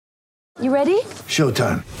You ready?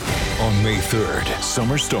 Showtime. On May 3rd,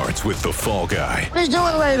 summer starts with The Fall Guy. Let's do it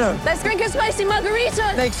later. Let's drink a spicy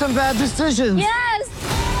margarita. Make some bad decisions. Yes.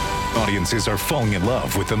 Audiences are falling in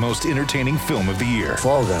love with the most entertaining film of the year.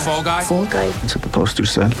 Fall Guy. Fall Guy. Fall Guy. That's what the poster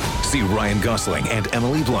said. See Ryan Gosling and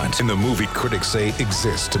Emily Blunt in the movie critics say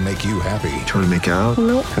exists to make you happy. Trying to make it out?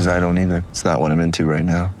 Nope. Because I don't either. It's not what I'm into right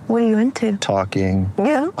now. What are you into? Talking.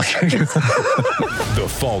 Yeah. The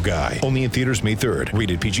Fall Guy. Only in theaters May 3rd.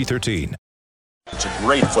 Rated PG-13. It's a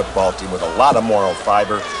great football team with a lot of moral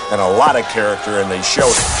fiber and a lot of character, and they showed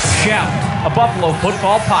it. Shout, a Buffalo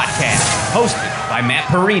football podcast, hosted by Matt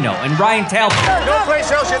Perino and Ryan Talbot. No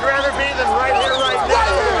place else you'd rather be than right here, right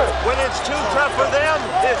now. When it's too tough for them,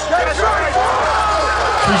 it's just right.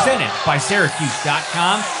 Presented by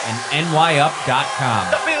Syracuse.com and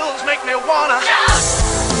NYUp.com. The Bills make me wanna.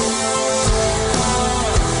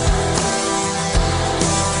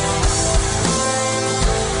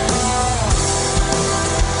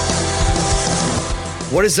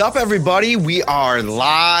 What is up, everybody? We are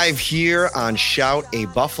live here on Shout, a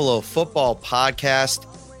Buffalo football podcast.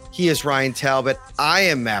 He is Ryan Talbot. I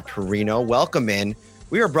am Matt Perino. Welcome in.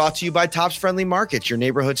 We are brought to you by Tops Friendly Markets, your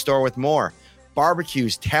neighborhood store with more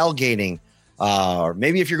barbecues, tailgating, or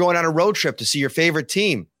maybe if you're going on a road trip to see your favorite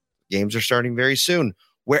team. Games are starting very soon.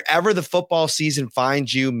 Wherever the football season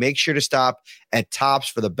finds you, make sure to stop at Tops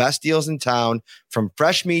for the best deals in town. From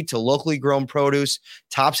fresh meat to locally grown produce,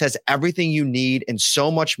 Tops has everything you need and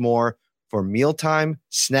so much more for mealtime,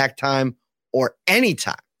 snack time, or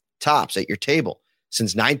anytime. Tops at your table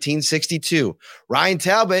since 1962. Ryan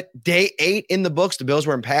Talbot, day 8 in the books. The Bills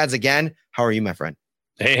were in pads again. How are you, my friend?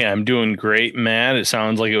 Hey, I'm doing great, Matt. It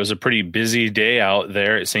sounds like it was a pretty busy day out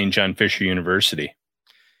there at St. John Fisher University.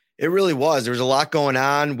 It really was. There was a lot going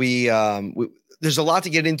on. There's a lot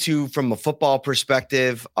to get into from a football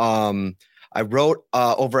perspective. I wrote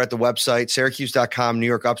over at the website, Syracuse.com,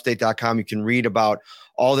 NewYorkUpstate.com. You can read about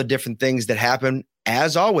all the different things that happen.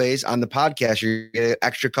 As always, on the podcast, you get an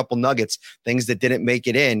extra couple nuggets, things that didn't make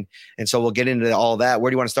it in. And so we'll get into all that.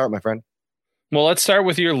 Where do you want to start, my friend? Well, let's start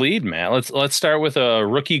with your lead, Matt. Let's start with a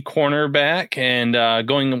rookie cornerback and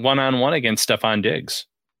going one-on-one against Stefon Diggs.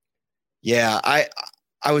 Yeah,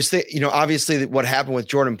 I was thinking, obviously what happened with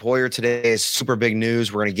Jordan Poyer today is super big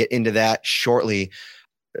news. We're going to get into that shortly.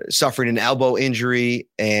 Suffering an elbow injury,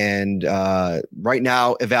 and right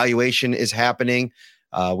now evaluation is happening.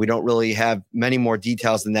 We don't really have many more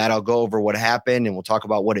details than that. I'll go over what happened and we'll talk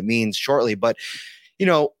about what it means shortly. But,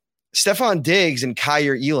 Stefon Diggs and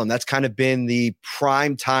Kaiir Elam, that's kind of been the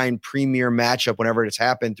prime time premier matchup whenever it's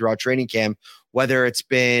happened throughout training camp, whether it's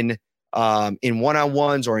been in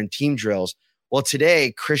one-on-ones or in team drills. Well,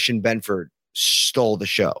 today, Christian Benford stole the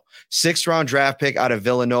show. 6th round draft pick out of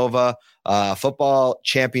Villanova, football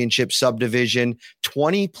championship subdivision.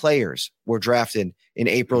 20 players were drafted in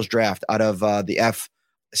April's draft out of the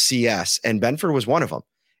FCS, and Benford was one of them.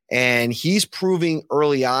 And he's proving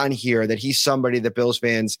early on here that he's somebody that Bills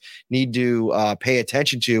fans need to pay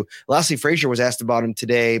attention to. Leslie Frazier was asked about him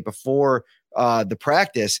today before the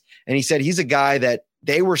practice, and he said he's a guy that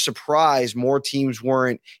they were surprised more teams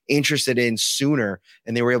weren't interested in sooner,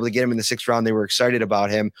 and they were able to get him in the 6th round. They were excited about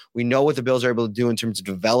him. We know what the Bills are able to do in terms of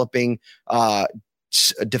developing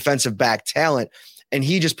defensive back talent, and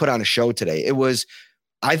he just put on a show today. It was,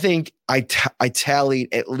 I think I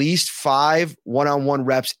tallied at least 5 one-on-one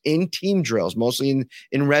reps in team drills, mostly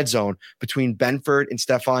in red zone, between Benford and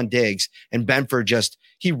Stefon Diggs, and Benford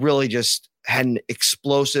he really just had an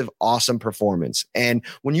explosive, awesome performance. And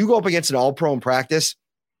when you go up against an all-pro in practice,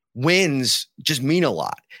 wins just mean a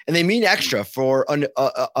lot. And they mean extra for a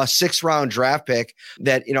 6th round draft pick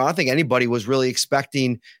that, I don't think anybody was really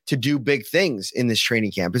expecting to do big things in this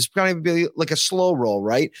training camp. It's going to be like a slow roll,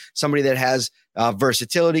 right? Somebody that has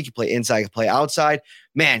versatility, can play inside, can play outside.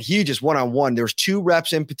 Man, he just one-on-one. There was 2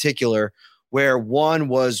 reps in particular where one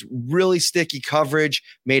was really sticky coverage,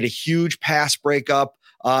 made a huge pass breakup.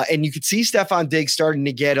 And you could see Stefon Diggs starting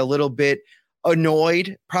to get a little bit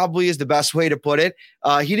annoyed, probably is the best way to put it.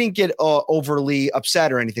 He didn't get overly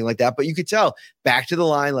upset or anything like that, but you could tell, back to the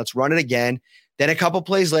line, let's run it again. Then a couple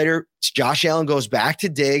plays later, Josh Allen goes back to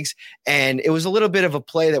Diggs, and it was a little bit of a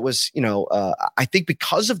play that was, I think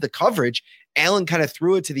because of the coverage, Allen kind of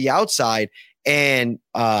threw it to the outside. And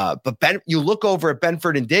but you look over at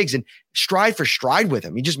Benford and Diggs and stride for stride with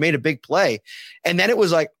him. He just made a big play. And then it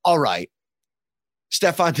was like, all right,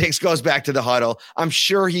 Stefon Diggs goes back to the huddle. I'm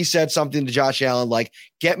sure he said something to Josh Allen like,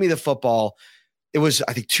 get me the football. It was,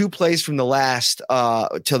 I think, 2 plays from the last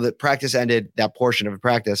till the practice ended, that portion of the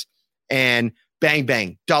practice. And bang,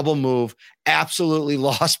 bang, double move, absolutely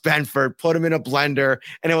lost Benford, put him in a blender.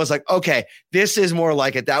 And it was like, okay, this is more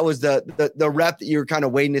like it. That was the rep that you were kind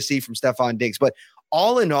of waiting to see from Stefon Diggs. But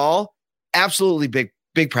all in all, absolutely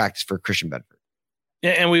big practice for Christian Benford.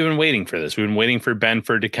 Yeah, and we've been waiting for this. We've been waiting for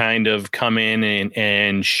Benford to kind of come in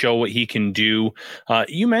and show what he can do.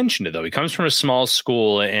 You mentioned it, though. He comes from a small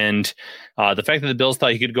school, and the fact that the Bills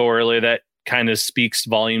thought he could go earlier, that kind of speaks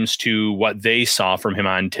volumes to what they saw from him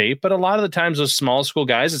on tape. But a lot of the times those small school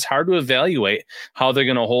guys, it's hard to evaluate how they're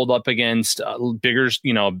going to hold up against bigger,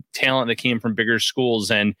 talent that came from bigger schools.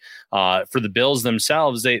 And for the Bills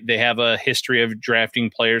themselves, they have a history of drafting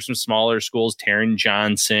players from smaller schools, Taron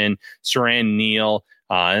Johnson, Siran Neal,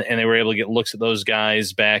 and they were able to get looks at those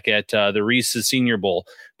guys back at the Reese's Senior Bowl.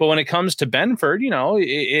 But when it comes to Benford,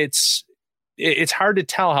 it's hard to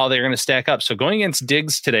tell how they're going to stack up. So going against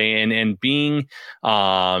Diggs today and being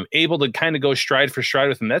able to kind of go stride for stride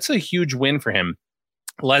with him, that's a huge win for him.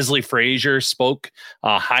 Leslie Frazier spoke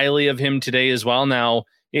highly of him today as well. Now,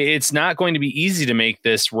 it's not going to be easy to make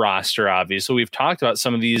this roster, obviously. We've talked about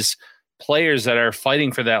some of these players that are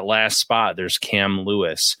fighting for that last spot. There's Cam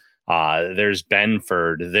Lewis. There's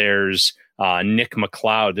Benford. There's Nick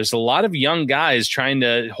McLeod. There's a lot of young guys trying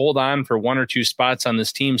to hold on for one or two spots on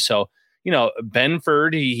this team. So,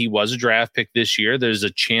 Benford, he was a draft pick this year. There's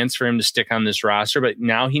a chance for him to stick on this roster, but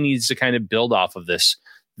now he needs to kind of build off of this.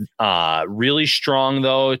 Really strong,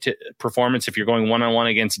 though, performance if you're going one-on-one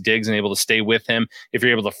against Diggs and able to stay with him, if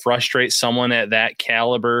you're able to frustrate someone at that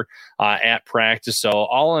caliber at practice. So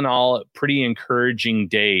all in all, pretty encouraging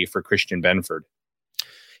day for Christian Benford.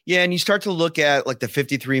 Yeah, and you start to look at like the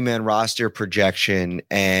 53-man roster projection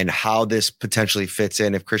and how this potentially fits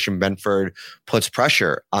in if Christian Benford puts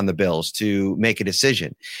pressure on the Bills to make a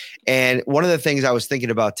decision. And one of the things I was thinking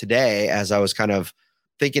about today as I was kind of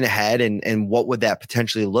thinking ahead and what would that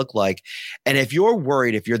potentially look like. And if you're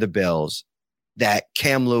worried, if you're the Bills, that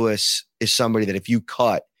Cam Lewis is somebody that if you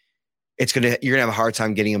cut, you're going to have a hard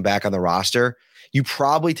time getting him back on the roster. You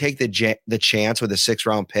probably take the chance with a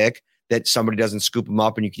 6th-round pick that somebody doesn't scoop him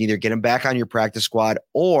up and you can either get him back on your practice squad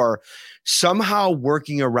or somehow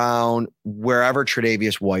working around wherever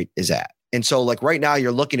Tre'Davious White is at. And so like right now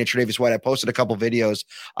you're looking at Tre'Davious White. I posted a couple videos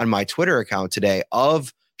on my Twitter account today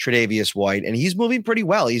of Tre'Davious White, and he's moving pretty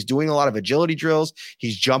well. He's doing a lot of agility drills.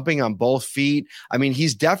 He's jumping on both feet. I mean,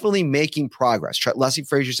 he's definitely making progress. Leslie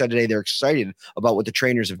Frazier said today they're excited about what the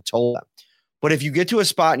trainers have told them. But if you get to a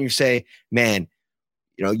spot and you say, man,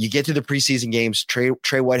 you get to the preseason games,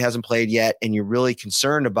 Trey White hasn't played yet, and you're really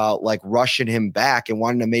concerned about like rushing him back and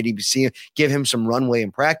wanting to maybe give him some runway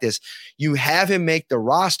in practice. You have him make the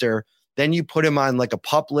roster, then you put him on like a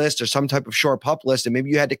pup list or some type of short pup list, and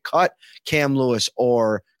maybe you had to cut Cam Lewis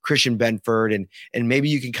or Christian Benford, and maybe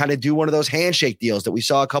you can kind of do one of those handshake deals that we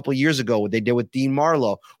saw a couple of years ago, what they did with Dean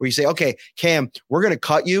Marlowe, where you say, okay, Cam, we're going to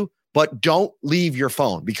cut you, but don't leave your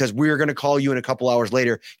phone because we're going to call you in a couple hours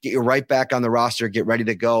later, get you right back on the roster, get ready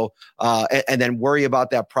to go, and then worry about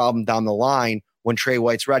that problem down the line when Trey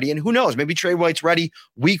White's ready. And who knows, maybe Trey White's ready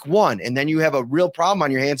week 1, and then you have a real problem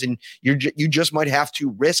on your hands and you just might have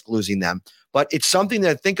to risk losing them. But it's something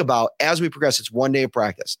to think about as we progress. It's one day of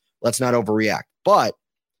practice. Let's not overreact. But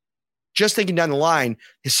just thinking down the line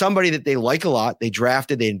is somebody that they like a lot. They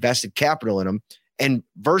drafted, they invested capital in him. And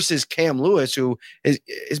versus Cam Lewis, who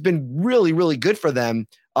has been really, really good for them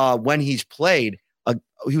when he's played.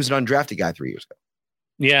 He was an undrafted guy 3 years ago.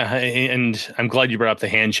 Yeah, and I'm glad you brought up the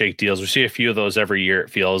handshake deals. We see a few of those every year.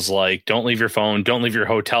 It feels like don't leave your phone, don't leave your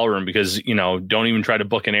hotel room because, don't even try to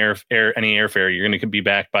book any airfare. You're going to be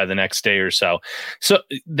back by the next day or so. So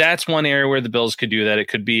that's one area where the Bills could do that. It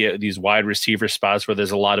could be these wide receiver spots where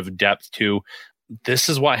there's a lot of depth too. This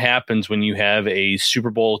is what happens when you have a Super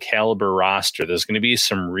Bowl caliber roster. There's going to be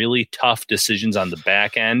some really tough decisions on the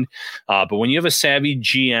back end. But when you have a savvy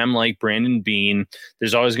GM like Brandon Beane,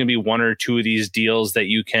 there's always going to be one or two of these deals that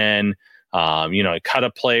you can, cut a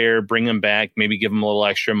player, bring them back, maybe give them a little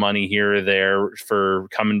extra money here or there for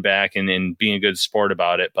coming back and being a good sport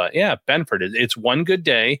about it. But yeah, Benford, it's one good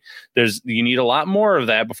day. You need a lot more of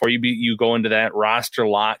that before you go into that roster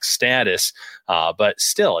lock status. But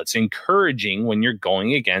still, it's encouraging when you're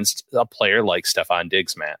going against a player like Stefon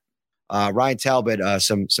Diggs, Matt. Ryan Talbot,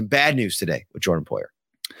 some bad news today with Jordan Poyer.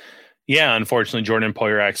 Yeah, unfortunately, Jordan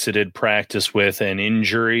Poyer exited practice with an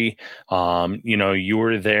injury. You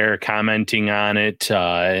were there commenting on it,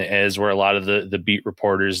 as were a lot of the beat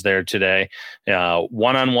reporters there today.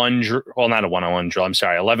 One-on-one, not a one-on-one drill,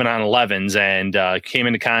 11 on 11s, and came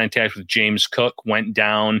into contact with James Cook, went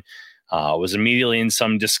down. was immediately in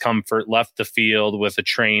some discomfort, left the field with a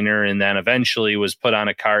trainer, and then eventually was put on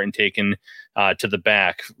a cart and taken to the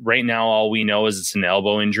back. Right now, all we know is it's an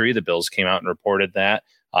elbow injury. The Bills came out and reported that,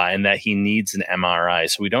 and that he needs an MRI.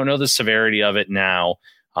 So we don't know the severity of it now.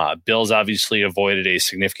 Bills obviously avoided a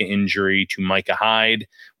significant injury to Micah Hyde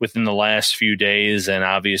within the last few days. And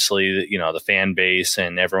obviously, the fan base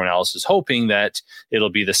and everyone else is hoping that it'll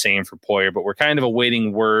be the same for Poyer, but we're kind of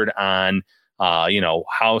awaiting word on,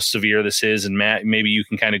 how severe this is. And Matt, maybe you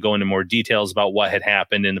can kind of go into more details about what had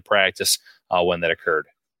happened in the practice when that occurred.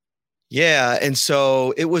 Yeah, and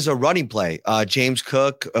so it was a running play. James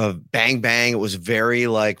Cook, bang, bang. It was very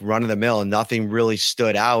like run of the mill, and nothing really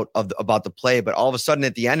stood out about the play. But all of a sudden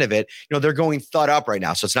at the end of it, they're going thud up right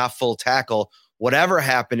now. So it's not full tackle. Whatever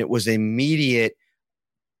happened, it was immediate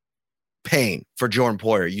pain for Jordan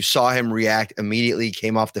Poyer. You saw him react immediately,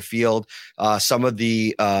 came off the field. Some of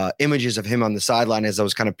the images of him on the sideline as I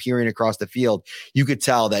was kind of peering across the field, you could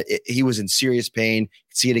tell that he was in serious pain.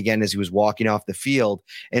 See it again as he was walking off the field.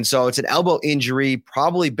 And so it's an elbow injury,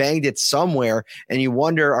 probably banged it somewhere. And you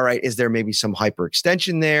wonder, all right, is there maybe some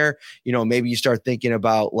hyperextension there? Maybe you start thinking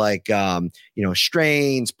about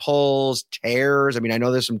strains, pulls, tears. I mean, I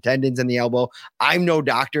know there's some tendons in the elbow. I'm no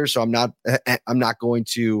doctor, so I'm not going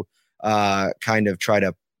to kind of try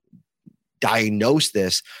to diagnose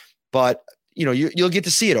this, but you'll get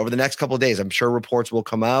to see it over the next couple of days. I'm sure reports will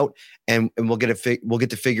come out, and we'll get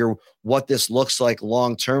to figure what this looks like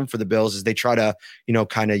long term for the Bills as they try to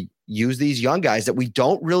kind of use these young guys that we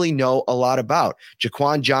don't really know a lot about.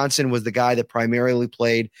 Jaquan Johnson was the guy that primarily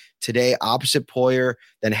played today opposite Poyer.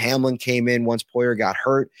 Then Hamlin came in once Poyer got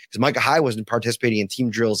hurt because Micah Hyde wasn't participating in team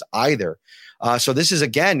drills either. So this is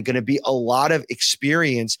again going to be a lot of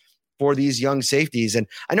experience for these young safeties. And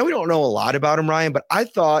I know we don't know a lot about him, Ryan, but I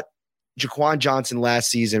thought Jaquan Johnson last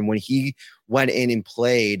season, when he went in and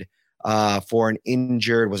played for an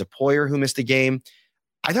injured, was a Poyer who missed a game,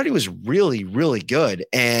 I thought he was really, really good.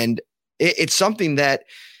 And it's something that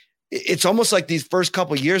it's almost like these first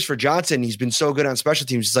couple of years for Johnson, he's been so good on special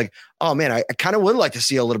teams. It's like, oh man, I kind of would like to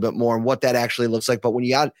see a little bit more on what that actually looks like. But when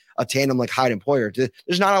you got a tandem like Hyde and Poyer,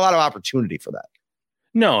 there's not a lot of opportunity for that.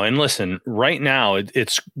 No, and listen, right now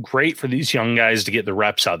it's great for these young guys to get the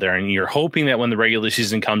reps out there, and you're hoping that when the regular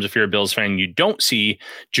season comes, if you're a Bills fan, you don't see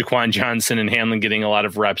Jaquan Johnson and Hamlin getting a lot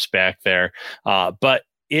of reps back there. But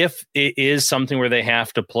if it is something where they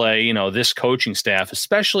have to play, this coaching staff,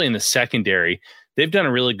 especially in the secondary, they've done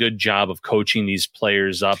a really good job of coaching these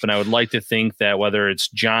players up. And I would like to think that whether it's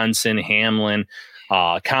Johnson, Hamlin,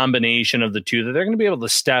 combination of the two, that they're going to be able to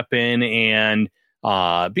step in and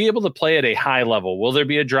be able to play at a high level. Will there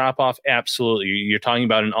be a drop off? Absolutely. You're talking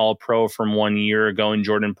about an all pro from 1 year ago in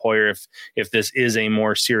Jordan Poyer if this is a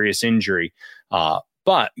more serious injury.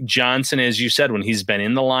 But Johnson, as you said, when he's been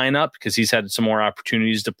in the lineup, because he's had some more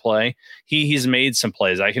opportunities to play, he's made some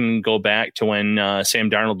plays. I can go back to when Sam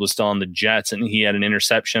Darnold was still on the Jets and he had an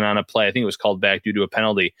interception on a play. I think it was called back due to a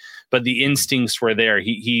penalty, but the instincts were there.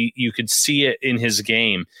 You could see it in his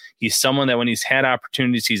game. He's someone that when he's had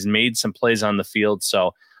opportunities, he's made some plays on the field.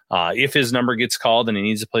 So if his number gets called and he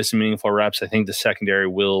needs to play some meaningful reps, I think the secondary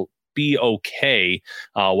will be okay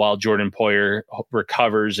while Jordan Poyer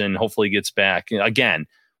recovers and hopefully gets back. Again,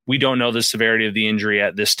 we don't know the severity of the injury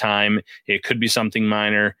at this time. It could be something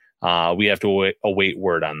minor. We have to await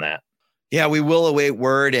word on that. Yeah, we will await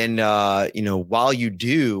word. And, while you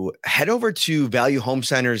do, head over to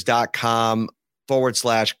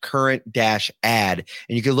valuehomecenters.com/current-ad.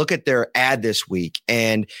 And you can look at their ad this week.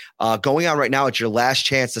 And going on right now, it's your last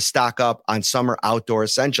chance to stock up on summer outdoor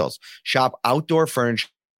essentials. Shop outdoor furniture,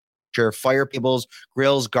 fire tables,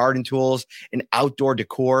 grills, garden tools, and outdoor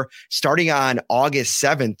decor. Starting on August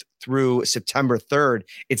 7th through September 3rd,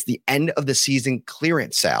 it's the end of the season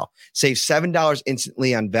clearance sale. Save $7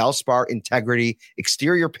 instantly on Valspar Integrity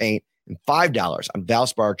exterior paint and $5 on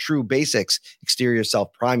Valspar True Basics exterior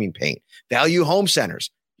self-priming paint. Value Home Centers,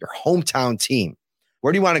 your hometown team.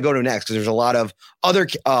 Where do you want to go to next? Because there's a lot of other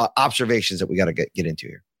observations that we got to get into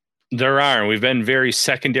here. There are. We've been very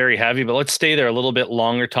secondary heavy, but let's stay there a little bit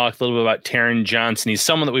longer. Talk a little bit about Taron Johnson. He's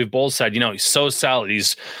someone that we've both said, he's so solid.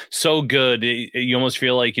 He's so good. You almost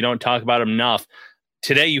feel like you don't talk about him enough.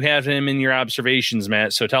 Today, you have him in your observations,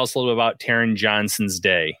 Matt. So tell us a little bit about Taron Johnson's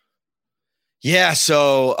day. Yeah.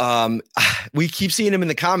 So we keep seeing him in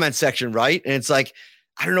the comments section, right? And it's like,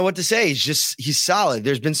 I don't know what to say. He's solid.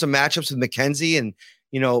 There's been some matchups with McKenzie, and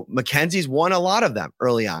McKenzie's won a lot of them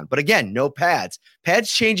early on, but again, no pads.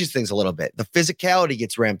 Pads changes things a little bit. The physicality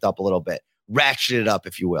gets ramped up a little bit, ratcheted up,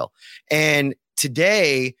 if you will. And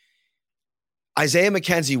today, Isaiah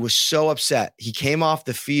McKenzie was so upset. He came off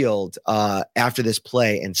the field after this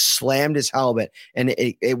play and slammed his helmet, and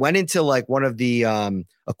it went into like one of the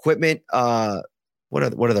equipment. What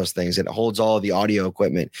are those things? It holds all of the audio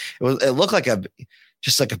equipment. It looked like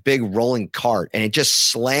just like a big rolling cart, and it just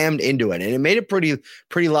slammed into it, and it made a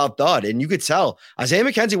pretty loud thud. And you could tell Isaiah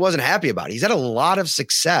McKenzie wasn't happy about it. He's had a lot of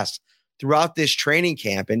success throughout this training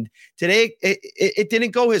camp, and today it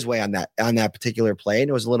didn't go his way on that particular play, and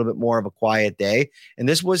it was a little bit more of a quiet day. And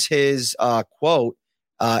this was his quote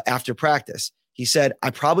after practice. He said, "I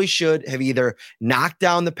probably should have either knocked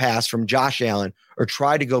down the pass from Josh Allen or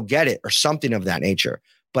tried to go get it or something of that nature,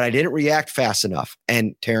 but I didn't react fast enough,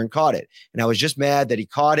 and Taron caught it. And I was just mad that he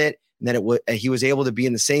caught it, and that he was able to be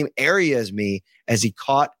in the same area as me as he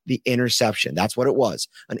caught the interception." That's what it was.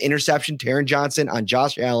 An interception, Taron Johnson on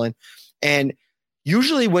Josh Allen. And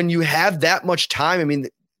usually when you have that much time, I mean,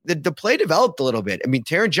 the play developed a little bit. I mean,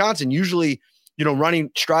 Taron Johnson usually,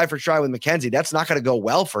 running stride for stride with McKenzie, that's not going to go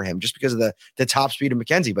well for him just because of the top speed of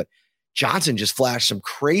McKenzie. But Johnson just flashed some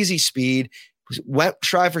crazy speed, went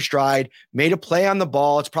stride for stride, made a play on the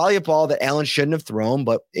ball. It's probably a ball that Allen shouldn't have thrown,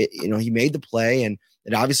 but he made the play, and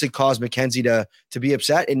it obviously caused McKenzie to be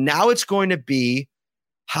upset. And now it's going to be,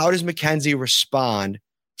 how does McKenzie respond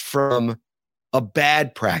from a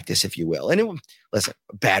bad practice, if you will? And listen,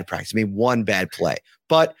 bad practice, I mean, one bad play,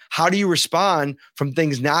 but how do you respond from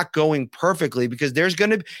things not going perfectly? Because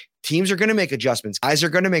teams are going to make adjustments. Guys are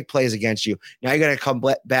going to make plays against you. Now you got to come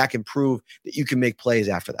back and prove that you can make plays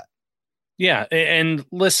after that. Yeah. And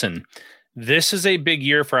listen, this is a big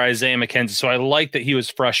year for Isaiah McKenzie. So I like that he was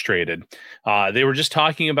frustrated. They were just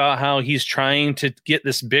talking about how he's trying to get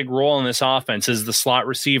this big role in this offense as the slot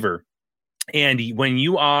receiver. And when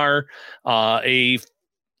you are a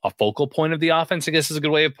focal point of the offense, I guess is a good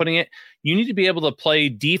way of putting it, you need to be able to play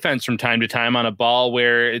defense from time to time on a ball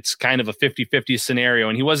where it's kind of a 50-50 scenario.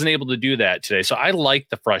 And he wasn't able to do that today. So I like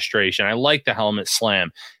the frustration. I like the helmet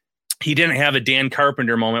slam. He didn't have a Dan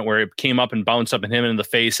Carpenter moment where it came up and bounced up at him in the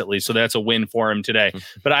face, at least. So that's a win for him today.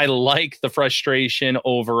 But I like the frustration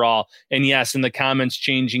overall. And yes, in the comments,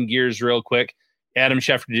 changing gears real quick, Adam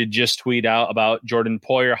Schefter did just tweet out about Jordan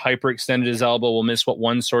Poyer hyperextended his elbow. Will miss what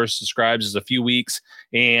one source describes as a few weeks,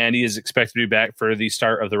 and he is expected to be back for the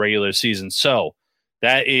start of the regular season. So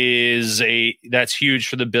that's huge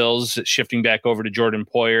for the Bills, shifting back over to Jordan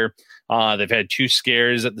Poyer. They've had two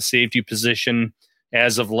scares at the safety position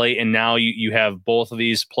as of late, and now you have both of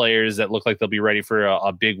these players that look like they'll be ready for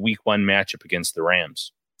a big week one matchup against the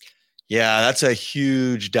Rams. Yeah, that's a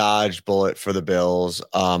huge dodge bullet for the Bills.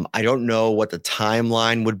 I don't know what the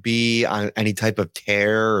timeline would be on any type of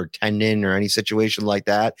tear or tendon or any situation like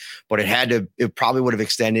that, but it probably would have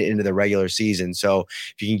extended into the regular season. So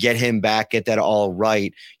if you can get him back, get that all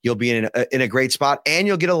right, you'll be in a great spot, and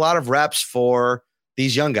you'll get a lot of reps for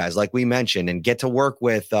these young guys, like we mentioned, and get to work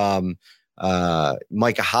with Micah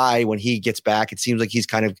Hyde when he gets back. It seems like he's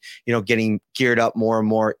kind of, getting geared up more and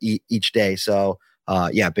more each day. So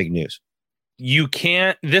big news. You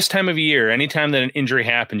can't, this time of year, anytime that an injury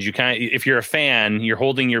happens, you can't, if you're a fan, you're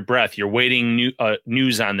holding your breath, you're waiting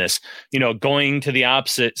news on this, going to the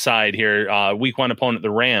opposite side here, week one opponent,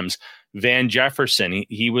 the Rams, Van Jefferson,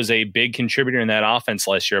 he was a big contributor in that offense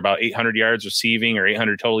last year, about 800 yards receiving or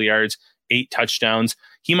 800 total yards, 8 touchdowns.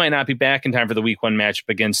 He might not be back in time for the week one matchup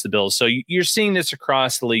against the Bills. So you're seeing this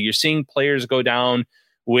across the league. You're seeing players go down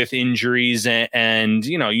with injuries, and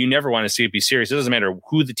you never want to see it be serious. It doesn't matter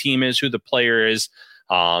who the team is, who the player is.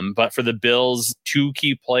 But for the Bills, 2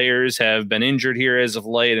 key players have been injured here as of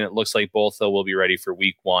late, and it looks like both will be ready for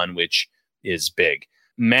week one, which is big.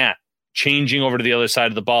 Matt, changing over to the other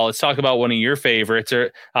side of the ball, let's talk about one of your favorites,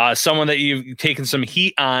 or someone that you've taken some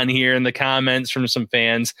heat on here in the comments from some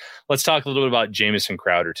fans. Let's talk a little bit about Jamison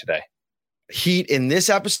Crowder today. Heat in this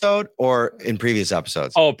episode or in previous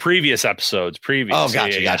episodes? Oh, previous episodes. Oh,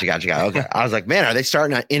 gotcha. Okay. I was like, man, are they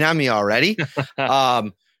starting in on me already?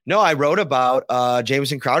 No, I wrote about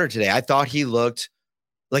Jamison Crowder today. I thought he looked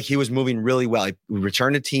like he was moving really well. He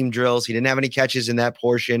returned to team drills. He didn't have any catches in that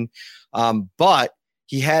portion, but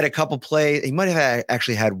he had a couple plays. He might have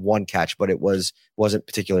actually had one catch, but it wasn't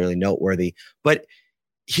particularly noteworthy. But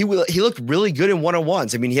he looked really good in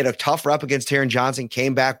one-on-ones. I mean, he had a tough rep against Taron Johnson,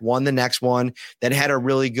 came back, won the next one, then had a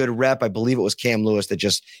really good rep. I believe it was Cam Lewis that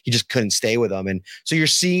he just couldn't stay with him. And so you're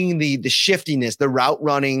seeing the shiftiness, the route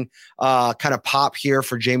running kind of pop here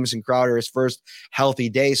for Jamison Crowder, his first healthy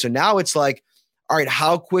day. So now it's like, all right,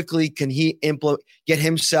 how quickly can he get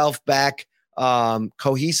himself back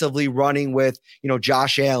cohesively running with,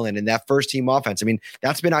 Josh Allen and that first team offense. I mean,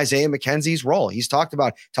 that's been Isaiah McKenzie's role. He's talked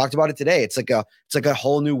about it today. It's like a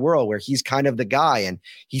whole new world where he's kind of the guy. And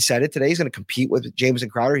he said it today. He's going to compete with Jameson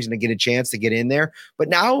Crowder. He's going to get a chance to get in there. But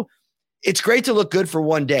now it's great to look good for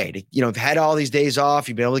one day. You've had all these days off.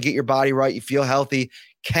 You've been able to get your body right. You feel healthy.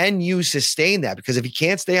 Can you sustain that? Because if he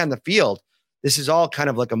can't stay on the field, this is all kind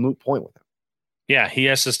of like a moot point with him. Yeah, he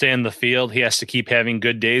has to stay in the field. He has to keep having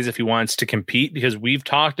good days if he wants to compete, because we've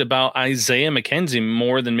talked about Isaiah McKenzie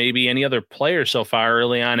more than maybe any other player so far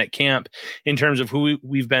early on at camp in terms of who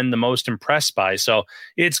we've been the most impressed by. So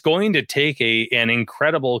it's going to take an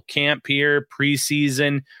incredible camp here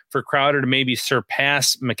preseason for Crowder to maybe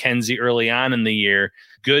surpass McKenzie early on in the year.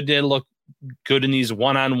 Good to look good in these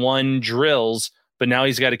one-on-one drills, but now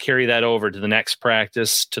he's got to carry that over to the next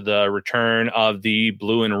practice, to the return of the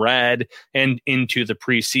blue and red, and into the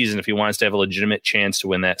preseason if he wants to have a legitimate chance to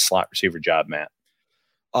win that slot receiver job, Matt.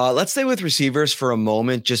 Let's stay with receivers for a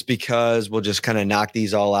moment, just because we'll just kind of knock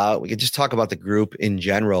these all out. We could just talk about the group in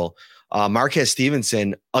general. Marquez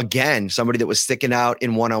Stevenson, again, somebody that was sticking out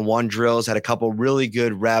in one-on-one drills, had a couple really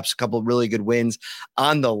good reps, a couple really good wins.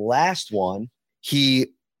 On the last one, he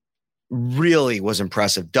really was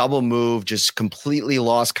impressive. Double move, just completely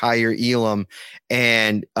lost Kaiir Elam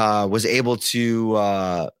and was able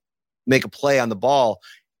to make a play on the ball.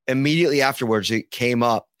 Immediately afterwards, it came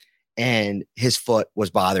up and his foot was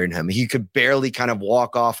bothering him. He could barely kind of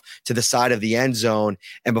walk off to the side of the end zone.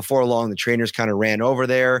 And before long, the trainers kind of ran over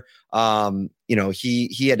there.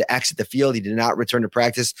 He had to exit the field. He did not return to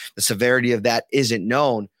practice. The severity of that isn't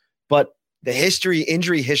known, but the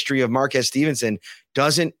injury history of Marquez Stevenson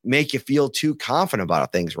doesn't make you feel too confident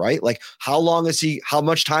about things, right? Like how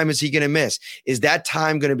much time is he going to miss? Is that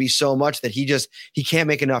time going to be so much that he can't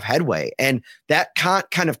make enough headway? And that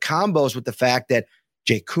kind of combos with the fact that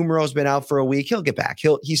Jake Kumerow's been out for a week. He'll get back.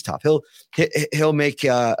 He's tough. He'll make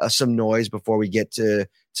some noise before we get to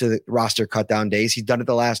the roster cut down days. He's done it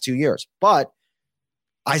the last 2 years, but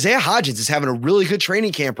Isaiah Hodgins is having a really good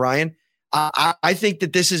training camp, Ryan. I think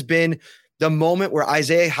that this has been the moment where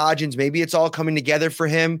Isaiah Hodgins, maybe it's all coming together for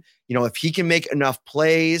him. If he can make enough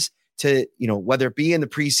plays to, whether it be in the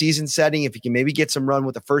preseason setting, if he can maybe get some run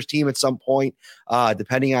with the first team at some point,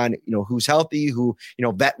 depending on, who's healthy,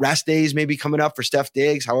 vet rest days maybe coming up for Steph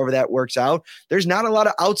Diggs, however that works out. There's not a lot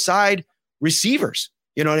of outside receivers.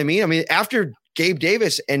 You know what I mean? I mean, after Gabe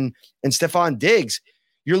Davis and Stephon Diggs,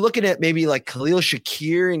 you're looking at maybe like Khalil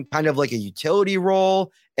Shakir in kind of like a utility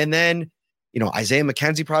role. And then, Isaiah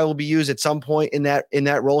McKenzie probably will be used at some point in that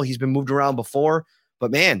role. He's been moved around before,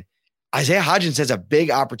 but man, Isaiah Hodgins has a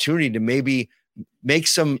big opportunity to maybe make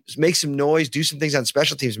some noise, do some things on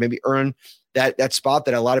special teams, maybe earn that spot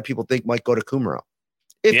that a lot of people think might go to Kumerow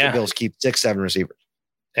if the Bills keep 6-7 receivers.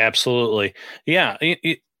 Absolutely. Yeah.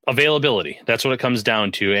 Availability. That's what it comes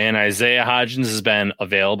down to. And Isaiah Hodgins has been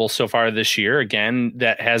available so far this year. Again,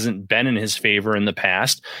 that hasn't been in his favor in the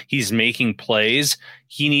past. He's making plays.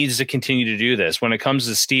 He needs to continue to do this. When it comes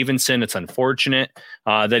to Stevenson, it's unfortunate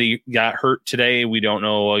that he got hurt today. We don't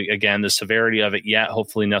know, again, the severity of it yet.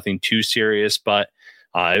 Hopefully nothing too serious. But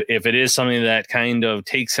if it is something that kind of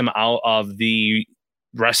takes him out of the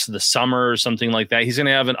rest of the summer or something like that, he's going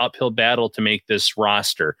to have an uphill battle to make this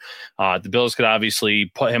roster. The Bills could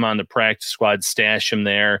obviously put him on the practice squad, stash him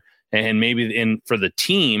there, and maybe for the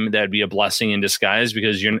team, that'd be a blessing in disguise,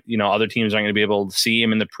 because other teams aren't going to be able to see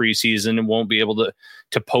him in the preseason and won't be able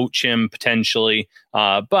to poach him potentially.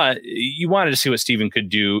 But you wanted to see what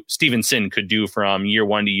Stevenson could do from year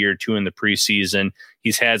 1 to year 2 in the preseason.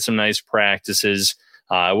 He's had some nice practices.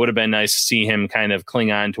 It would have been nice to see him kind of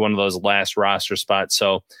cling on to one of those last roster spots.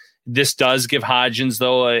 So this does give Hodgins,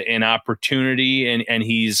 though, an opportunity, and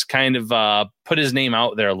he's kind of put his name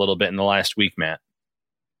out there a little bit in the last week, Matt.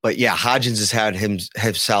 But yeah, Hodgins has had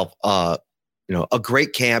himself a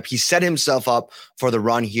great camp. He set himself up for the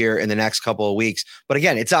run here in the next couple of weeks. But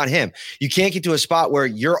again, it's on him. You can't get to a spot where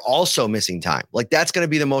you're also missing time. Like, that's going to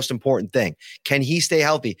be the most important thing. Can he stay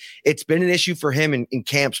healthy? It's been an issue for him in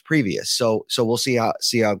camps previous. So we'll see how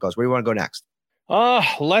it goes. Where do you want to go next?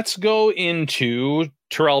 Let's go into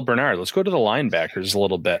Terrell Bernard. Let's go to the linebackers a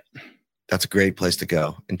little bit. That's a great place to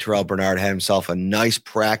go. And Terrell Bernard had himself a nice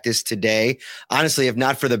practice today. Honestly, if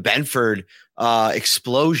not for the Benford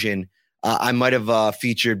explosion, I might have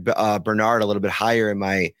featured Bernard a little bit higher in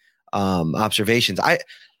my observations.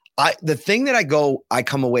 The thing that I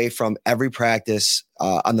come away from every practice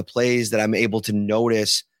on the plays that I'm able to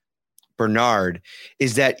notice Bernard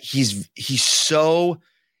is that he's so,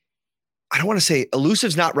 I don't want to say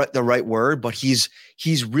elusive's not the right word, but he's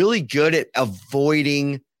really good at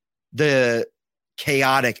avoiding the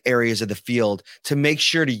chaotic areas of the field to make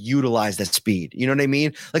sure to utilize that speed. You know what I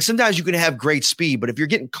mean? Like sometimes you can have great speed, but if you're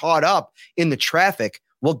getting caught up in the traffic,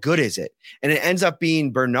 what good is it? And it ends up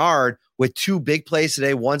being Bernard with 2 big plays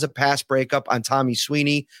today. One's a pass breakup on Tommy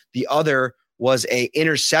Sweeney. The other was a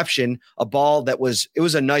interception, a ball it was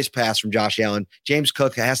a nice pass from Josh Allen. James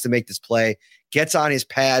Cook has to make this play, gets on his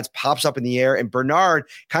pads, pops up in the air, and Bernard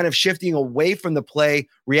kind of shifting away from the play,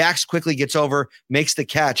 reacts quickly, gets over, makes the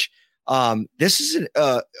catch. This is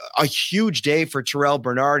a huge day for Terrell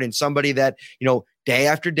Bernard and somebody that, day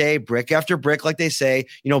after day, brick after brick, like they say,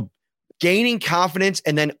 gaining confidence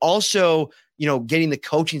and then also, getting the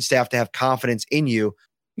coaching staff to have confidence in you.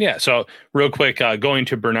 Yeah. So real quick, going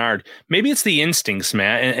to Bernard, maybe it's the instincts,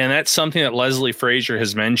 Matt. And that's something that Leslie Frazier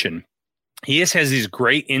has mentioned. He just has these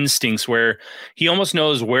great instincts where he almost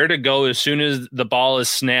knows where to go as soon as the ball is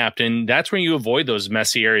snapped. And that's when you avoid those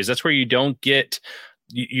messy areas. That's where you don't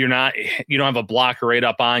have a blocker right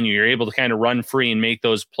up on you. You're able to kind of run free and make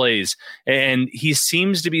those plays. And he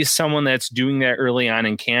seems to be someone that's doing that early on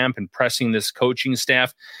in camp and pressing this coaching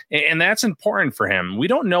staff. And that's important for him. We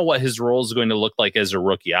don't know what his role is going to look like as a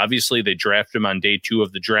rookie. Obviously, they drafted him on day 2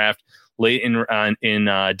 of the draft, late in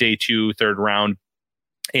day 2, 3rd round.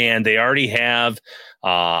 And they already have,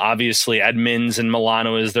 obviously, Edmonds and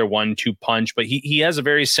Milano is their 1-2 punch, but he has a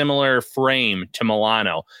very similar frame to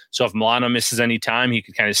Milano. So if Milano misses any time, he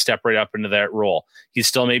could kind of step right up into that role. He's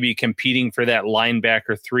still maybe competing for that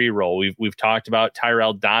linebacker 3 role. We've talked about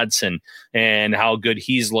Tyrell Dodson and how good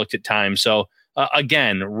he's looked at times. So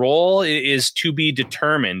again, role is to be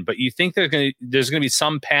determined, but you think there's going to be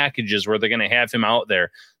some packages where they're going to have him out there,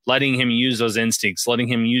 letting him use those instincts, letting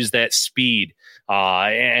him use that speed,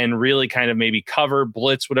 and really kind of maybe cover,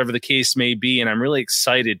 blitz, whatever the case may be. And I'm really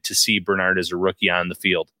excited to see Bernard as a rookie on the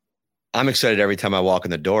field. I'm excited every time I walk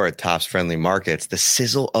in the door at Tops Friendly Markets. The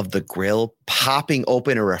sizzle of the grill, popping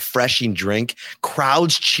open a refreshing drink,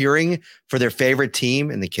 crowds cheering for their favorite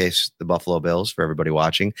team, in the case the Buffalo Bills, for everybody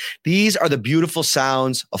watching. These are the beautiful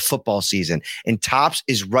sounds of football season, and Tops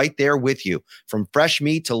is right there with you. From fresh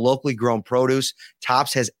meat to locally grown produce,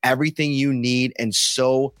 Tops has everything you need and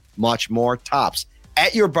so much more. Tops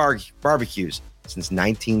at your barbecues since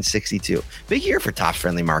 1962. Big year for Tops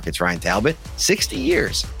Friendly Markets, Ryan Talbot. 60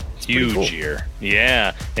 years. Huge year.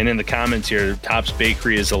 Yeah. And in the comments here, Tops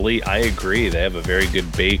Bakery is elite. I agree. They have a very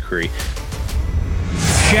good bakery.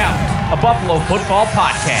 Shout, a Buffalo football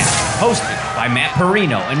podcast, hosted by Matt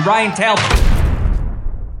Perino and Ryan Talbot.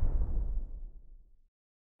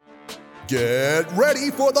 Get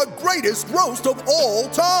ready for the greatest roast of all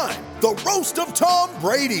time, the Roast of Tom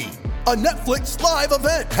Brady, a Netflix live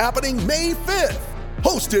event happening May 5th.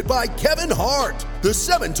 Hosted by Kevin Hart, the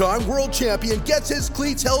 7-time world champion gets his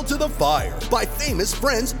cleats held to the fire by famous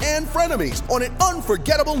friends and frenemies on an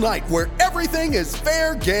unforgettable night where everything is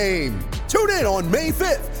fair game. Tune in on May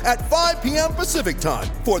 5th at 5 p.m. Pacific time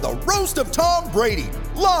for the Roast of Tom Brady,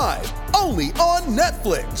 live only on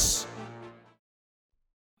Netflix.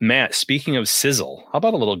 Matt, speaking of sizzle, how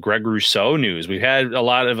about a little Greg Rousseau news? We've had a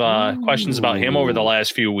lot of questions about him over the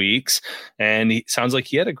last few weeks, and he sounds like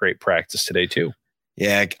he had a great practice today too.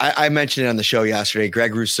 Yeah, I mentioned it on the show yesterday.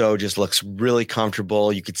 Greg Rousseau just looks really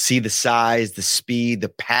comfortable. You could see the size, the speed, the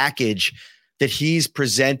package that he's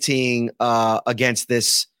presenting against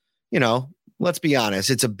this, let's be honest,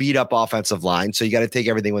 it's a beat up offensive line. So you got to take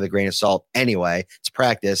everything with a grain of salt anyway. It's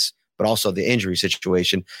practice, but also the injury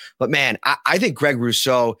situation. But man, I think Greg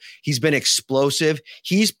Rousseau, he's been explosive.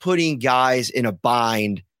 He's putting guys in a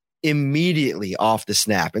bind immediately off the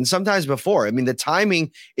snap. And sometimes before, the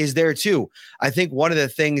timing is there too. I think one of the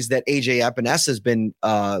things that AJ Epinesa has been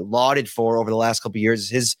lauded for over the last couple of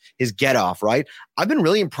years is his get off, right? I've been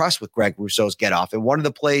really impressed with Greg Rousseau's get off. And one of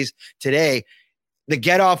the plays today, the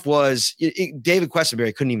get off was David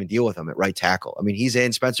Questenberry couldn't even deal with him at right tackle. He's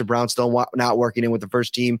in. Spencer Brown still not working in with the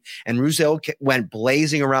first team. And Rousseau went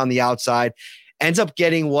blazing around the outside, ends up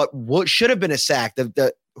getting what should have been a sack.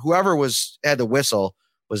 Whoever had the whistle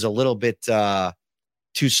was a little bit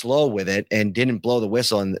too slow with it and didn't blow the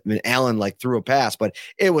whistle. And Allen threw a pass, but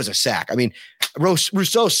it was a sack.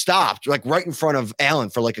 Rousseau stopped right in front of Allen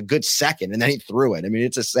for a good second, and then he threw it.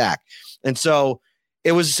 It's a sack. And so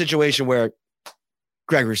it was a situation where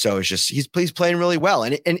Greg Rousseau is he's playing really well.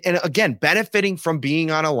 And again, benefiting from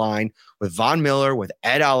being on a line with Von Miller, with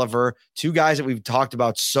Ed Oliver, 2 guys that we've talked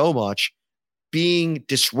about so much, being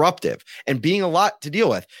disruptive and being a lot to deal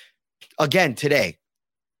with. Again, today,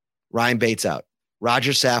 Ryan Bates out,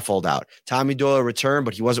 Roger Saffold out, Tommy Doyle returned,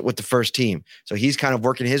 but he wasn't with the first team. So he's kind of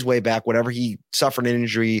working his way back, whatever he suffered an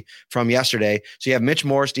injury from yesterday. So you have Mitch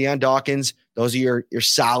Morse, Deion Dawkins. Those are your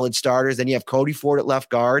solid starters. Then you have Cody Ford at left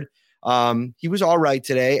guard. He was all right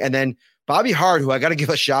today. And then Bobby Hart, who I got to give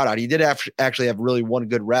a shout out, he did actually have really one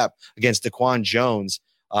good rep against Daquan Jones.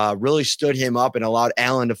 Really stood him up and allowed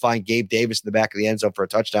Allen to find Gabe Davis in the back of the end zone for a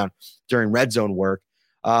touchdown during red zone work.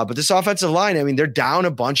 But this offensive line, I mean, they're down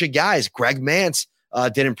a bunch of guys. Greg Mance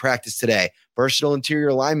didn't practice today. Versatile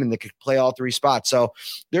interior lineman that could play all three spots. So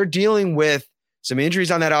they're dealing with some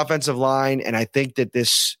injuries on that offensive line. And I think that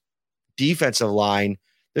this defensive line,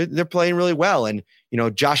 they're playing really well. And,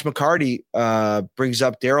 Josh McCarty brings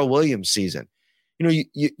up Darrell Williams' season.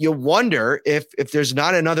 You wonder if there's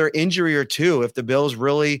not another injury or two, if the Bills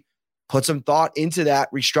really put some thought into that,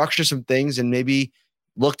 restructure some things, and maybe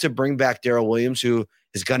look to bring back Darrell Williams, who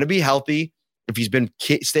is going to be healthy. If he's been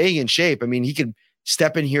staying in shape, I mean, he could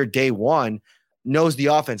step in here day one, knows the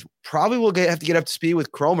offense. Probably will have to get up to speed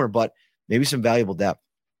with Cromer, but maybe some valuable depth.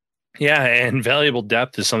 Yeah, and valuable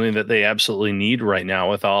depth is something that they absolutely need right now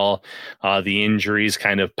with all the injuries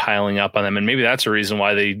kind of piling up on them. And maybe that's the reason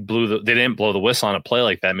why they didn't blow the whistle on a play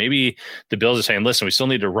like that. Maybe the Bills are saying, listen, we still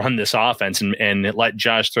need to run this offense and let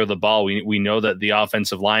Josh throw the ball. We know that the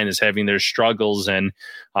offensive line is having their struggles, and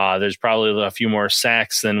there's probably a few more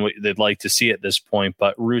sacks than they'd like to see at this point.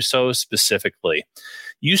 But Rousseau specifically,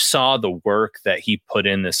 you saw the work that he put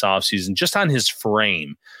in this offseason just on his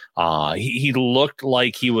frame. He looked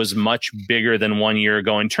like he was much bigger than 1 year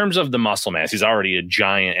ago in terms of the muscle mass. He's already a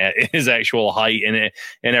giant at his actual height and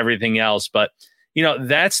everything else. But,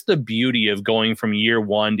 that's the beauty of going from year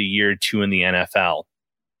one to year two in the NFL.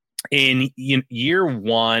 In year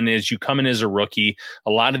one, as you come in as a rookie,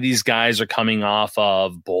 a lot of these guys are coming off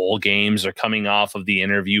of bowl games or coming off of the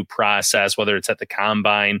interview process, whether it's at the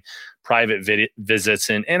combine, private visits.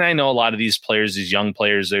 And I know a lot of these players, these young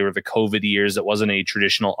players, they were the COVID years. It wasn't a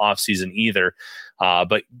traditional offseason either.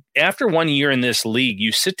 But after 1 year in this league,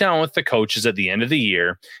 you sit down with the coaches at the end of the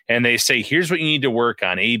year and they say, here's what you need to work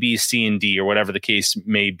on, A, B, C, and D, or whatever the case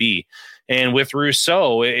may be. And with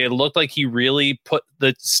Rousseau, it looked like he really put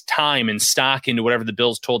the time and stock into whatever the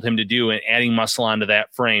Bills told him to do and adding muscle onto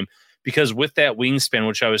that frame. Because with that wingspan,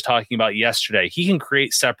 which I was talking about yesterday, he can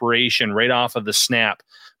create separation right off of the snap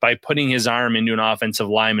by putting his arm into an offensive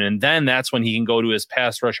lineman. And then that's when he can go to his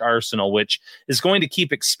pass rush arsenal, which is going to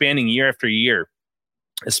keep expanding year after year,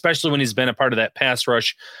 especially when he's been a part of that pass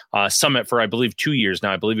rush summit for, I believe, 2 years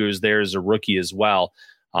now. I believe he was there as a rookie as well.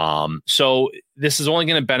 So this is only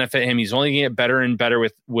going to benefit him. He's only going to get better and better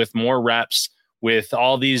with more reps, with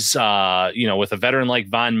all these, with a veteran like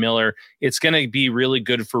Von Miller. It's going to be really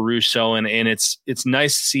good for Rousseau. And it's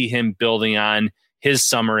nice to see him building on his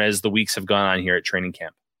summer as the weeks have gone on here at training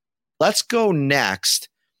camp. Let's go next.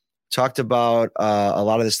 Talked about a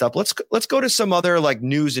lot of this stuff. Let's go to some other like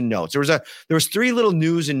news and notes. There was three little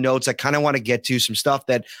news and notes I kind of want to get to, some stuff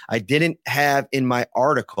that I didn't have in my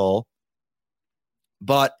article,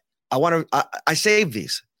 but I saved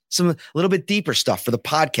these, some a little bit deeper stuff for the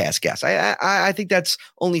podcast guests. I think that's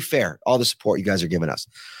only fair, all the support you guys are giving us.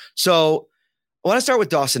 So I want to start with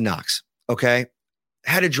Dawson Knox. Okay.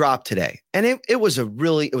 Had a drop today, and it was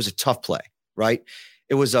a tough play, right?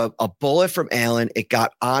 It was a bullet from Allen. It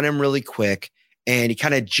got on him really quick, and he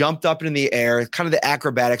kind of jumped up in the air. Kind of the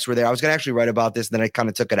acrobatics were there. I was going to actually write about this, and then I kind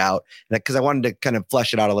of took it out because I wanted to kind of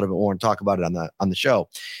flesh it out a little bit more and talk about it on the show.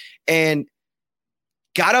 And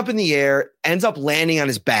got up in the air, ends up landing on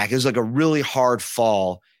his back. It was like a really hard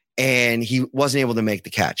fall, and he wasn't able to make the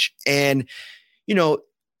catch. And,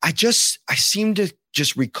 I seem to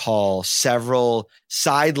just recall several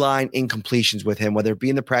sideline incompletions with him, whether it be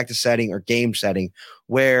in the practice setting or game setting,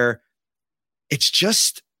 where it's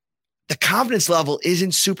just the confidence level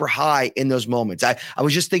isn't super high in those moments. I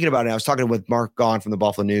was just thinking about it. I was talking with Mark Gaughan from the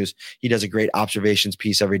Buffalo News. He does a great observations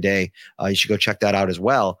piece every day. You should go check that out as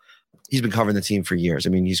well. He's been covering the team for years. I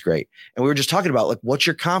mean, he's great. And we were just talking about, like, what's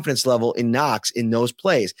your confidence level in Knox in those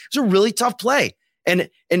plays? It's a really tough play. And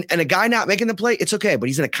a guy not making the play, it's okay, but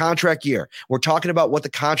he's in a contract year. We're talking about what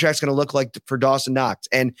the contract's going to look like for Dawson Knox.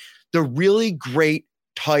 And the really great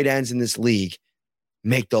tight ends in this league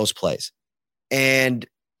make those plays. And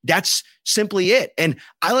that's simply it. And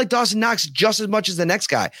I like Dawson Knox just as much as the next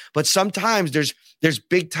guy. But sometimes there's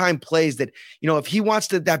big time plays that, if he wants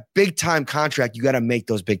that big time contract, you got to make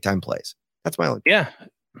those big time plays. That's my only. Yeah,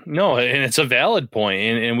 no, and it's a valid point.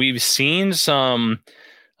 And we've seen some,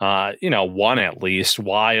 one at least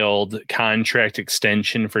wild contract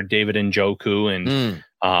extension for David Njoku. And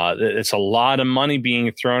it's a lot of money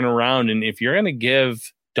being thrown around. And if you're going to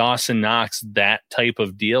give Dawson Knox that type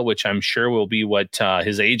of deal, which I'm sure will be what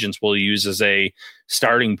his agents will use as a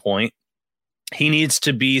starting point, he needs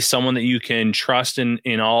to be someone that you can trust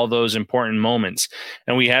in all those important moments.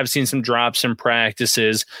 And we have seen some drops in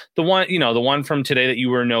practices. The one from today that you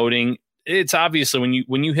were noting, it's obviously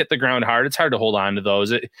when you hit the ground hard, it's hard to hold on to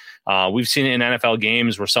those. We've seen it in NFL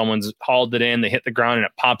games where someone's hauled it in, they hit the ground and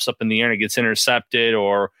it pops up in the air and it gets intercepted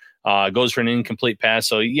or goes for an incomplete pass.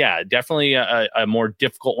 So yeah, definitely a more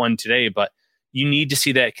difficult one today, but you need to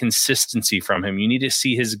see that consistency from him. You need to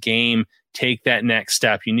see his game take that next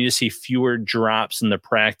step. You need to see fewer drops in the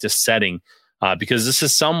practice setting because this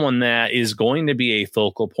is someone that is going to be a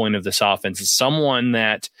focal point of this offense. It's someone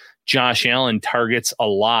that Josh Allen targets a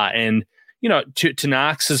lot. And, to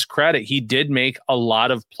Knox's credit, he did make a lot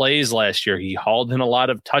of plays last year. He hauled in a lot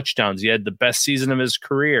of touchdowns. He had the best season of his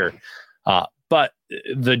career. But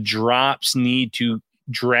the drops need to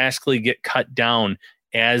drastically get cut down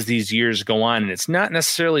as these years go on. And it's not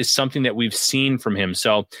necessarily something that we've seen from him.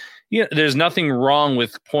 So, there's nothing wrong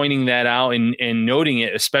with pointing that out and noting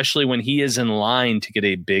it, especially when he is in line to get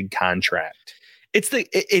a big contract.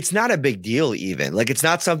 It's not a big deal even. Like, it's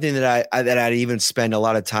not something that I'd even spend a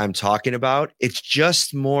lot of time talking about. It's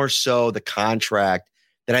just more so the contract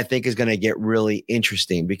that I think is going to get really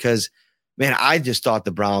interesting because, man, I just thought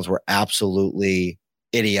the Browns were absolutely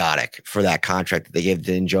idiotic for that contract that they gave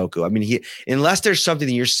to Njoku. I mean, unless there's something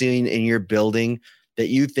that you're seeing in your building that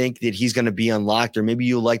you think that he's going to be unlocked, or maybe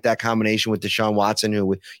you like that combination with Deshaun Watson, who,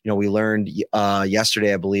 we learned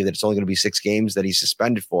yesterday, I believe, that it's only going to be 6 games that he's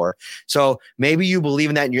suspended for. So maybe you believe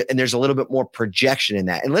in that, and there's a little bit more projection in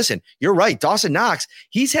that. And listen, you're right. Dawson Knox,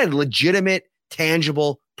 he's had legitimate,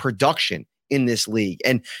 tangible production in this league.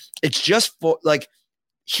 And it's just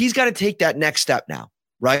he's got to take that next step now,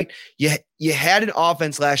 right? You had an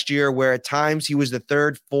offense last year where at times he was the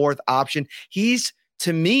 3rd, 4th option. He's,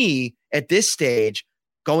 to me, at this stage,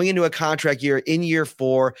 going into a contract year in year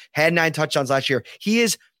 4, had 9 touchdowns last year. He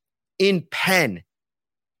is in pen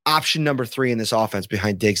option number 3 in this offense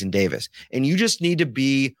behind Diggs and Davis. And you just need to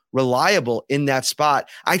be reliable in that spot.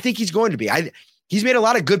 I think he's going to be. He's made a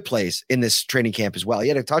lot of good plays in this training camp as well. He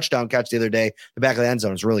had a touchdown catch the other day. The back of the end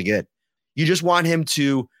zone is really good. You just want him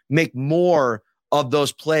to make more of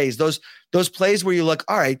those plays. Those plays where you look,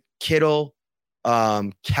 all right, Kittle,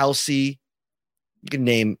 Kelsey, you can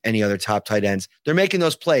name any other top tight ends. They're making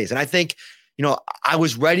those plays. And I think, I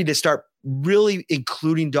was ready to start really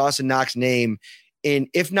including Dawson Knox's name in,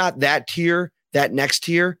 if not that tier, that next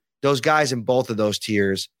tier. Those guys in both of those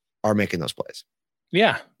tiers are making those plays.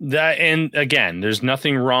 Yeah. And again, there's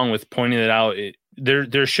nothing wrong with pointing it out.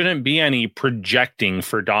 There shouldn't be any projecting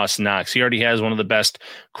for Dawson Knox. He already has one of the best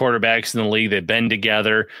quarterbacks in the league. They've been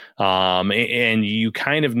together, and you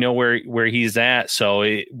kind of know where he's at. So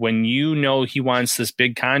when he wants this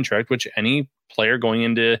big contract, which any player going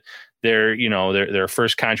into their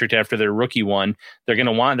first contract after their rookie one, they're going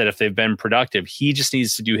to want that if they've been productive. He just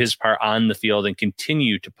needs to do his part on the field and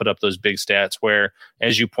continue to put up those big stats where,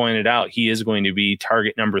 as you pointed out, he is going to be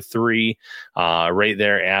target number 3 right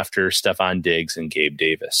there after Stephon Diggs and Gabe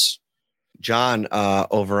Davis. John,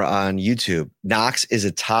 over on YouTube, Knox is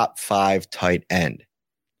a top 5 tight end.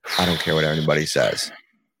 I don't care what anybody says.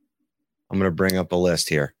 I'm going to bring up a list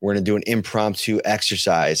here. We're going to do an impromptu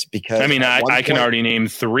exercise because I can already name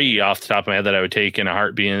 3 off the top of my head that I would take in a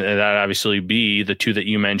heartbeat. And that obviously be the 2 that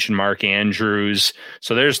you mentioned, Mark Andrews.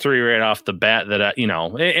 So there's 3 right off the bat that,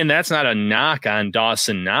 and that's not a knock on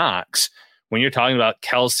Dawson Knox. When you're talking about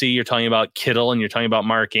Kelsey, you're talking about Kittle, and you're talking about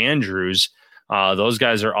Mark Andrews. Those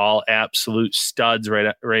guys are all absolute studs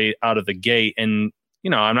right out of the gate. And,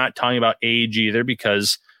 I'm not talking about age either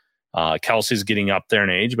because Kelsey's getting up there in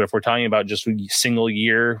age, but if we're talking about just a single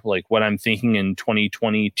year, like what I'm thinking in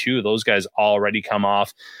 2022, those guys already come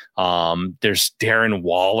off. There's Darren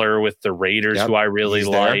Waller with the Raiders, who I really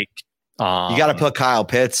like. You got to put Kyle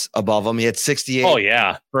Pitts above him. He had 68. Oh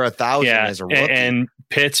yeah, for 1,000 as a rookie. And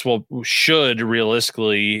Pitts should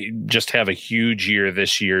realistically just have a huge year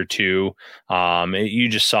this year too. You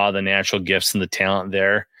just saw the natural gifts and the talent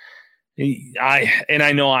there.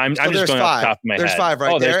 I know I'm just going off the top of my head. There's 5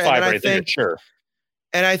 right there. There's 5 right there. Sure.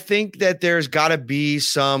 And I think that there's got to be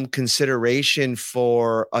some consideration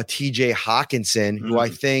for a TJ Hawkinson, who I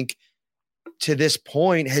think to this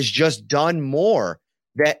point has just done more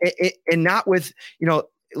and not with,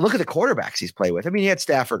 look at the quarterbacks he's played with. I mean, he had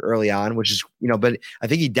Stafford early on, which is, but I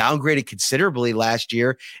think he downgraded considerably last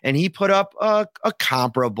year and he put up a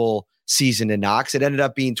comparable season to Knox. It ended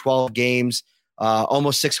up being 12 games.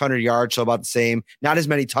 Almost 600 yards, so about the same. Not as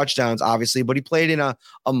many touchdowns, obviously, but he played in a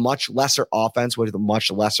much lesser offense with a much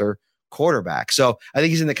lesser quarterback. So I think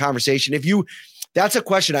he's in the conversation. That's a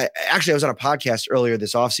question. I was on a podcast earlier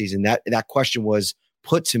this offseason. That question was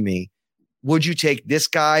put to me. would you take this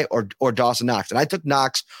guy or Dawson Knox? And I took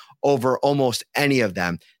Knox over almost any of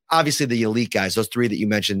them. Obviously, the elite guys, those three that you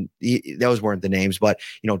mentioned, those weren't the names, but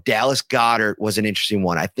Dallas Goedert was an interesting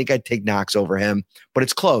one. I think I'd take Knox over him, but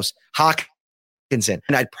it's close. Hockenson,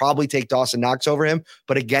 and I'd probably take Dawson Knox over him,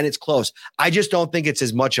 but again, it's close. I just don't think it's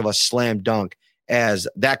as much of a slam dunk as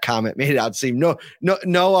that comment made it out seem.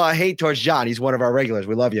 No hate towards John. He's one of our regulars.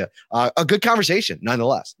 We love you. A good conversation,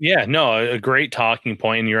 nonetheless. Yeah, no, a great talking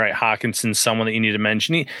point. And you're right. Hawkinson's someone that you need to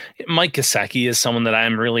mention. Mike Gesicki is someone that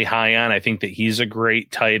I'm really high on. I think that he's a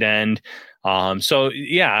great tight end. So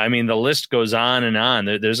yeah, I mean, the list goes on and on.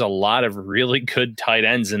 There's a lot of really good tight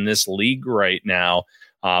ends in this league right now.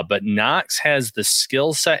 But Knox has the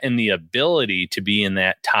skill set and the ability to be in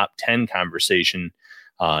that top 10 conversation.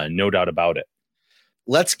 No doubt about it.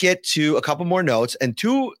 Let's get to a couple more notes and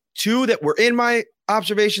two that were in my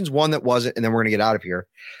observations, one that wasn't, and then we're going to get out of here.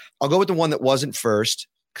 I'll go with the one that wasn't first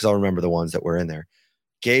because I'll remember the ones that were in there.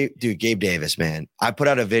 Gabe Davis, man. I put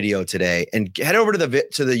out a video today, and head over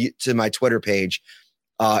to my Twitter page.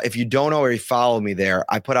 If you don't already follow me there,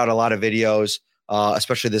 I put out a lot of videos,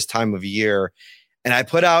 especially this time of year, and I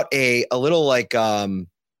put out a little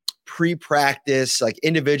pre-practice, like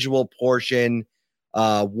individual portion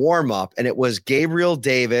warm up, and it was Gabriel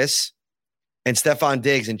Davis and Stephon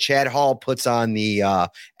Diggs, and Chad Hall puts on the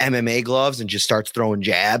MMA gloves and just starts throwing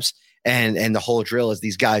jabs, and the whole drill is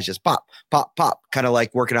these guys just pop, pop, pop, kind of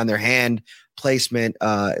like working on their hand placement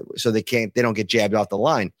so they don't get jabbed off the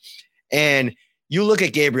line. And you look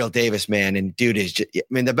at Gabriel Davis, man, and dude is just, I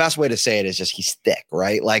mean, the best way to say it is just he's thick,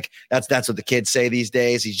 right? Like that's what the kids say these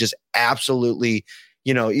days. He's just absolutely,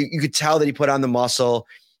 you could tell that he put on the muscle.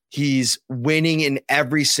 He's winning in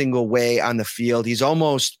every single way on the field. He's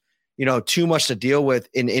almost, too much to deal with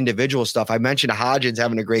in individual stuff. I mentioned Hodgins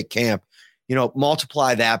having a great camp.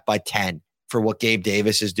 Multiply that by 10 for what Gabe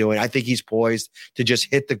Davis is doing. I think he's poised to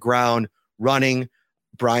just hit the ground running.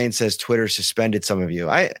 Brian says Twitter suspended some of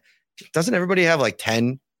you. Doesn't everybody have like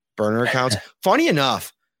 10 burner accounts? Funny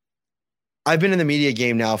enough, I've been in the media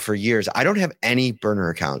game now for years. I don't have any burner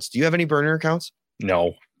accounts. Do you have any burner accounts?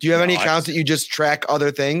 No. Do you have any accounts that you just track other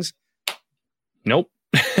things? Nope.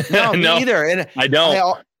 No, me either. And I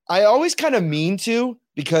don't. I always kind of mean to,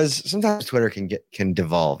 because sometimes Twitter can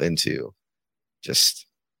devolve into just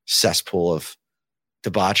cesspool of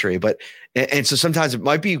debauchery. And so sometimes it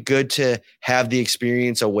might be good to have the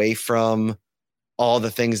experience away from all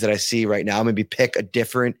the things that I see right now. Maybe pick a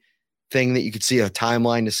different thing that you could see a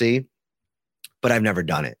timeline to see, but I've never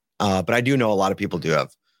done it. But I do know a lot of people do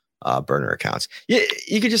have burner accounts.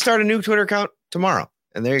 You could just start a new Twitter account tomorrow,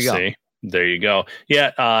 and there you go. See? There you go.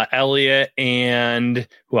 Yeah, Elliot and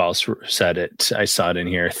who else said it? I saw it in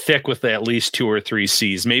here. Thick with at least 2 or 3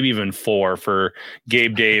 C's, maybe even 4 for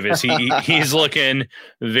Gabe Davis. He's looking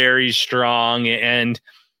very strong, and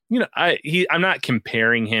I'm not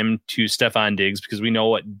comparing him to Stephon Diggs because we know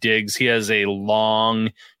what Diggs. He has a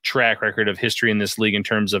long track record of history in this league in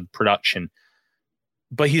terms of production.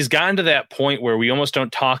 But he's gotten to that point where we almost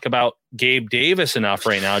don't talk about Gabe Davis enough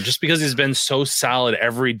right now, just because he's been so solid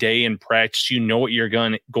every day in practice. You know what you're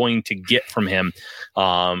going to get from him.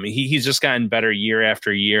 He's just gotten better year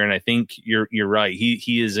after year, and I think you're right.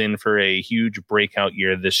 He is in for a huge breakout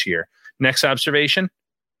year this year. Next observation.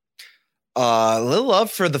 A little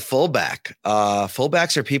love for the fullback.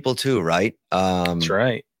 Fullbacks are people too, right? That's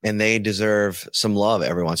right, and they deserve some love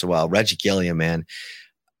every once in a while. Reggie Gilliam, man.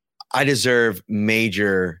 I deserve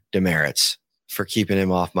major demerits for keeping him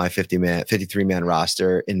off my 53-man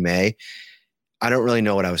roster in May. I don't really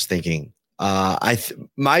know what I was thinking.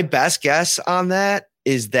 My best guess on that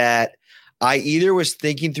is that I either was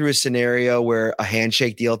thinking through a scenario where a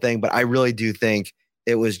handshake deal thing, but I really do think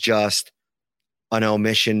it was just an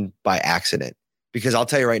omission by accident. Because I'll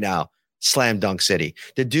tell you right now, slam dunk city.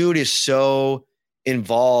 The dude is so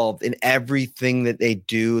involved in everything that they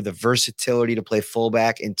do, the versatility to play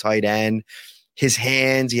fullback and tight end, his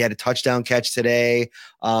hands. He had a touchdown catch today.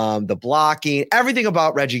 The blocking, everything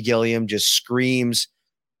about Reggie Gilliam just screams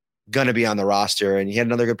going to be on the roster. And he had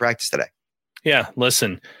another good practice today. Yeah.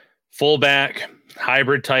 Listen, fullback,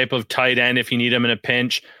 hybrid type of tight end. If you need him in a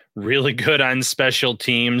pinch, really good on special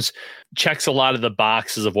teams, checks a lot of the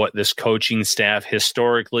boxes of what this coaching staff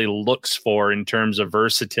historically looks for in terms of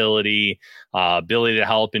versatility, ability to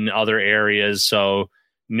help in other areas. So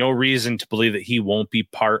no reason to believe that he won't be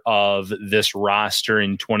part of this roster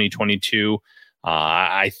in 2022.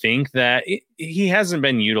 I think that he hasn't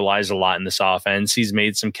been utilized a lot in this offense. He's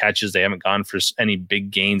made some catches. They haven't gone for any big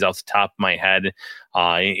gains off the top of my head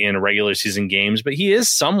in regular season games, but he is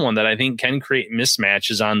someone that I think can create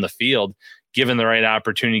mismatches on the field, given the right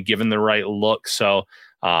opportunity, given the right look. So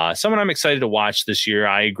Someone I'm excited to watch this year.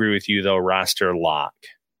 I agree with you, though, roster lock.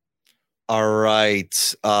 All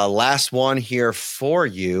right. Last one here for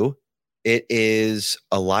you. It is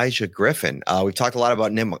Elijah Griffin. We've talked a lot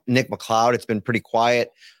about Nick McLeod. It's been pretty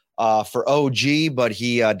quiet for OG, but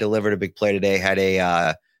he delivered a big play today, had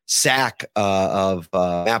a sack of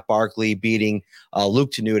Matt Barkley beating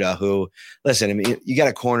Luke Tenuta, who, listen, I mean, you got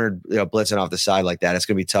a cornered blitzing off the side like that. It's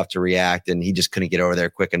going to be tough to react, and he just couldn't get over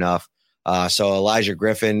there quick enough. So Elijah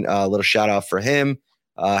Griffin, a little shout out for him.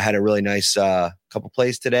 Had a really nice couple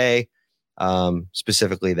plays today.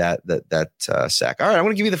 Specifically that sack. All right, I'm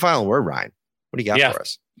going to give you the final word, Ryan. What do you got for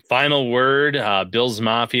us? Final word, Bills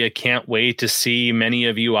Mafia. Can't wait to see many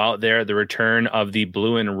of you out there at the return of the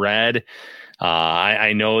blue and red.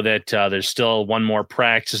 I know that there's still one more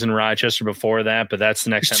practice in Rochester before that, but that's the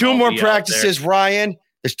next time. Two more practices, Ryan.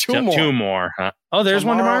 There's two more. Two more. Huh? Oh, there's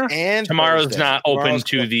one tomorrow? And tomorrow's Thursday. not open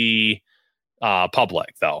to the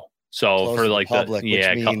public, though. So Close for to like public, the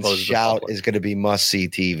which means Shout is going to be must-see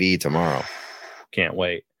TV tomorrow. Can't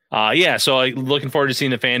wait. So looking forward to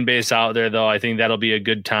seeing the fan base out there, though. I think that'll be a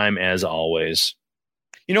good time as always.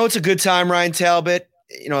 You know, it's a good time, Ryan Talbot.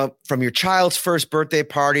 You know, from your child's first birthday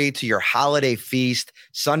party to your holiday feast,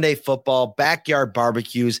 Sunday football, backyard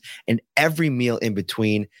barbecues, and every meal in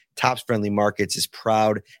between, Tops Friendly Markets is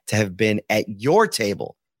proud to have been at your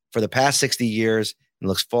table for the past 60 years and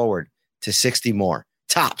looks forward to 60 more.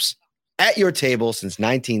 Tops at your table since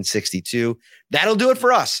 1962. That'll do it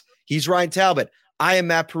for us. He's Ryan Talbot. I am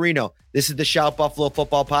Matt Perino. This is the Shout Buffalo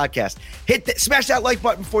Football Podcast. Smash that like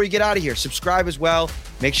button before you get out of here. Subscribe as well.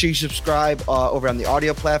 Make sure you subscribe over on the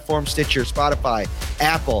audio platform, Stitcher, Spotify,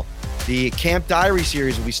 Apple. The Camp Diary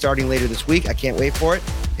series will be starting later this week. I can't wait for it.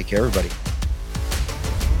 Take care, everybody.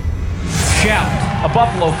 Shout, a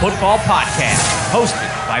Buffalo football podcast,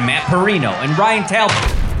 hosted by Matt Perino and Ryan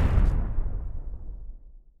Talbot.